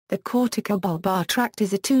The corticobulbar tract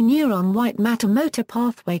is a 2-neuron white matter motor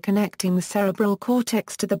pathway connecting the cerebral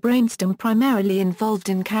cortex to the brainstem, primarily involved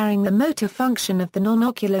in carrying the motor function of the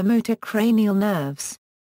non-oculomotor cranial nerves.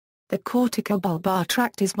 The corticobulbar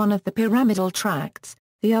tract is one of the pyramidal tracts,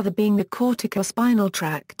 the other being the corticospinal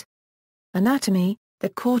tract. Anatomy: the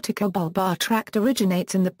corticobulbar tract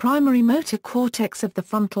originates in the primary motor cortex of the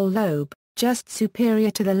frontal lobe, just superior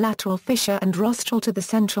to the lateral fissure and rostral to the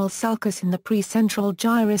central sulcus in the precentral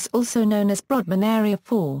gyrus, also known as Brodmann area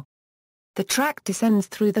 4. The tract descends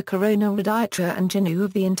through the corona radiata and genu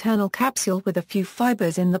of the internal capsule with a few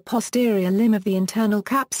fibers in the posterior limb of the internal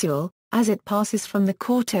capsule, as it passes from the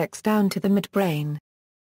cortex down to the midbrain.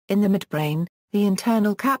 In the midbrain, the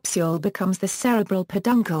internal capsule becomes the cerebral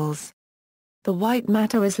peduncles. The white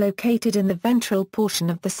matter is located in the ventral portion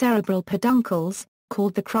of the cerebral peduncles,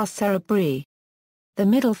 called the crus cerebri. The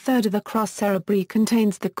middle third of the crus cerebri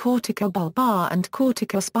contains the corticobulbar and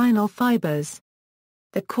corticospinal fibers.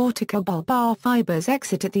 The corticobulbar fibers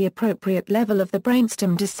exit at the appropriate level of the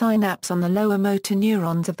brainstem to synapse on the lower motor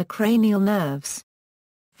neurons of the cranial nerves.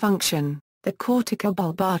 Function: the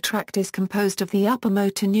corticobulbar tract is composed of the upper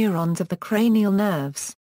motor neurons of the cranial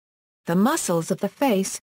nerves. The muscles of the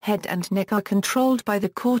face, head and neck are controlled by the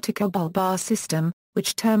corticobulbar system,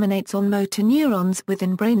 which terminates on motor neurons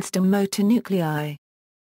within brainstem motor nuclei.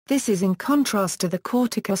 This is in contrast to the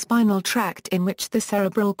corticospinal tract, in which the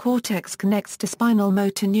cerebral cortex connects to spinal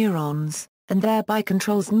motor neurons, and thereby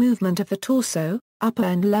controls movement of the torso, upper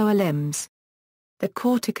and lower limbs. The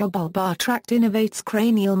corticobulbar tract innervates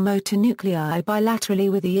cranial motor nuclei bilaterally,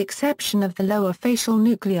 with the exception of the lower facial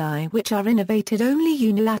nuclei, which are innervated only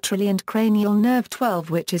unilaterally, and cranial nerve 12,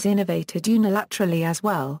 which is innervated unilaterally as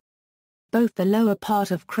well. Both the lower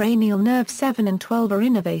part of cranial nerve 7 and 12 are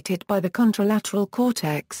innervated by the contralateral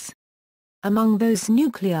cortex. Among those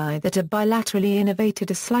nuclei that are bilaterally innervated,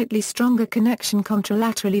 a slightly stronger connection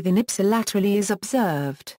contralaterally than ipsilaterally is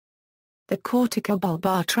observed. The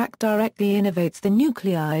corticobulbar tract directly innervates the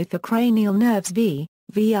nuclei for cranial nerves V,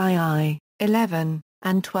 VII, 11,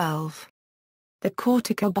 and 12. The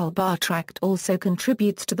corticobulbar tract also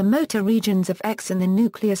contributes to the motor regions of X and the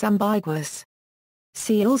nucleus ambiguus.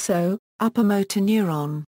 See also, upper motor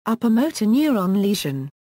neuron lesion.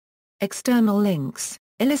 External links,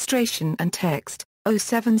 illustration and text,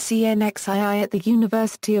 07CNXII at the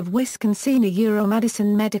University of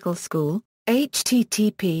Wisconsin-Madison Medical School,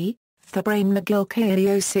 http Brain McGill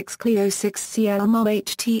K06 Clio 6 CLMO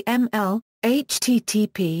HTML,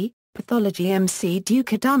 http Pathology MC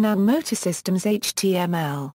Duke Dunham Motor Systems HTML.